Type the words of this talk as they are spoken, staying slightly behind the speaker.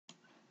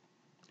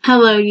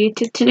Hello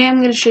YouTube. Today I'm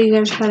going to show you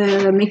guys how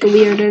to make a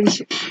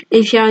wearedevs.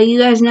 If you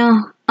guys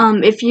know,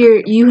 if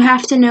you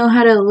have to know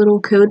how to little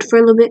code for a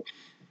little bit.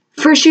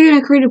 First you're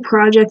going to create a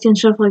project and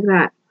stuff like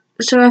that.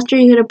 So after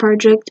you hit a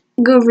project,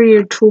 go over to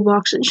your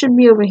toolbox. It should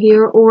be over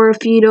here, or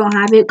if you don't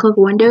have it, click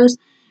Windows,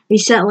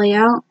 reset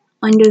layout,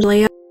 Windows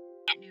layout.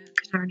 I can't do it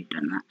because I've already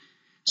done that.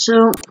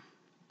 So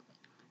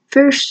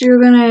first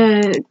you're going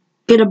to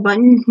get a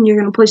button. You're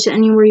going to place it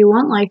anywhere you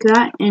want like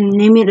that and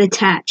name it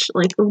attach,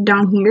 like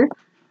down here.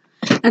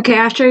 Okay,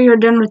 after you're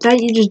done with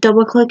that, you just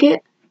double click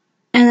it,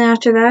 and then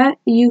after that,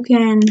 you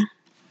can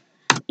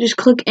just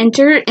click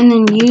enter, and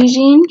then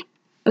using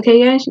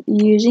wearedevs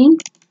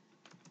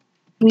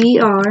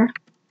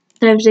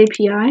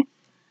API.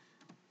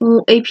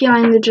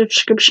 API in the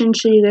description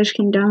so you guys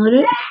can download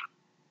it.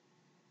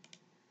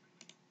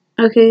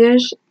 Okay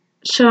guys,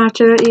 so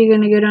after that, you're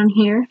gonna go down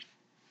here.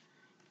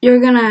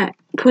 You're gonna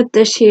put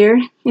this here.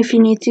 If you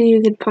need to,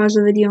 you could pause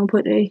the video and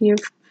put it here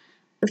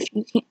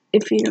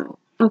if you don't.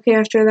 Okay,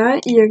 after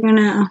that, you're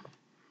gonna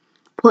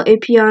put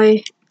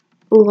API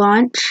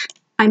launch.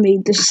 I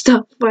made this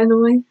stuff, by the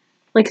way.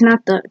 Like,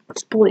 not the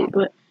exploit,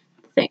 but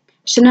the thing.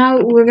 So now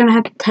we're gonna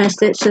have to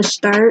test it. So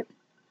start.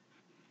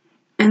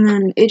 And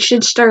then it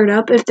should start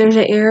up. If there's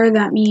an error,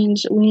 that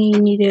means we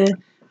need to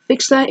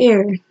fix that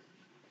error.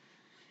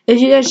 If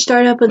you guys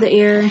start up with the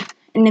error,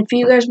 and if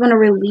you guys want to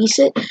release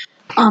it,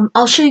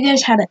 I'll show you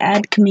guys how to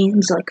add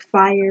commands like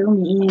fire,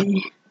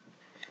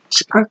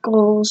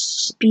 sparkles,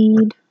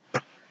 speed.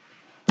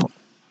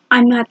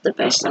 I'm not the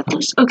best at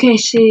this. Okay,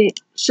 so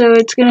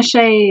it's gonna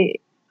say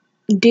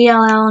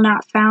DLL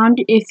not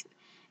found if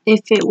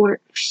it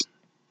works,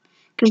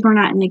 because we're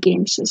not in the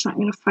game, so it's not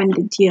gonna find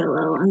the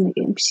DLL in the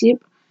game. See?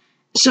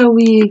 So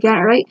we got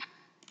it right.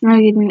 Now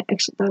you're gonna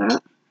exit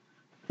that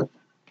out.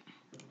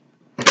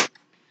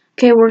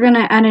 Okay, we're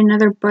gonna add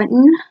another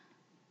button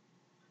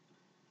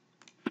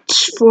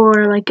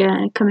for like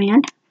a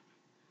command.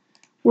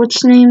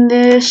 Let's name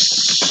this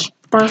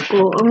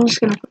Sparkle. I'm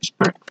just gonna put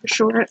Spark for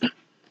short.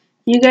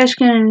 You guys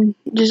can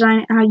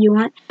design it how you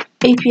want.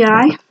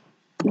 API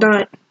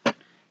dot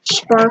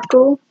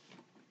sparkle,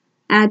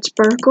 add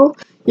sparkle.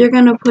 You're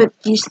gonna put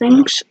these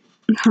things.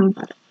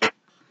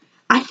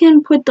 I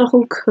can put the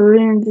whole code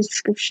in the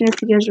description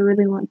if you guys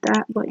really want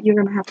that, but you're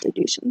gonna have to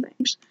do some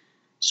things.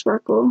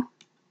 Sparkle.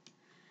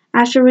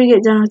 After we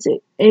get done with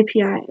the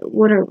API,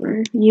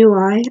 whatever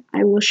UI,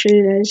 I will show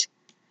you guys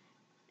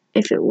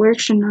if it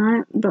works or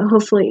not, but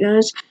hopefully it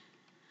does.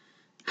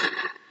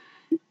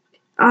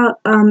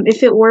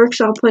 If it works,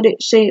 I'll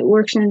say it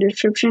works in the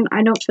description.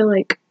 I don't feel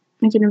like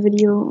making a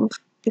video of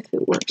if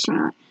it works or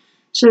not.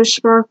 So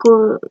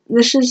Sparkle,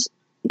 this is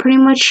pretty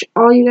much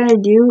all you gotta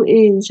do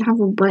is have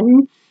a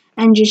button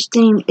and just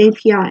name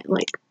API.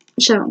 Like,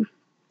 so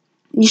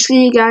you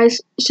see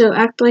guys, so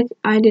act like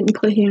I didn't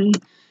put here.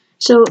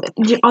 So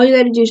all you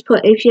gotta do is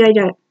put API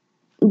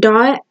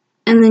dot,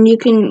 and then you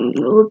can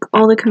look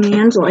all the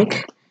commands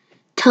like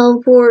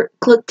teleport,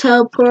 click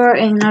teleport,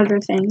 and other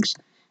things.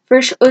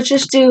 First, let's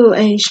just do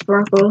a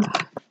Sparkle.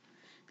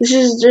 This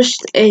is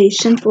just a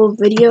simple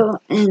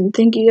video, and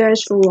thank you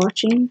guys for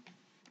watching.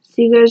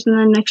 See you guys in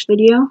the next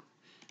video.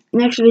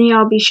 Next video,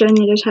 I'll be showing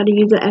you guys how to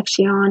use the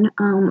Exion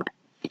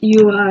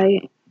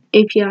UI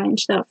API and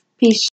stuff. Peace.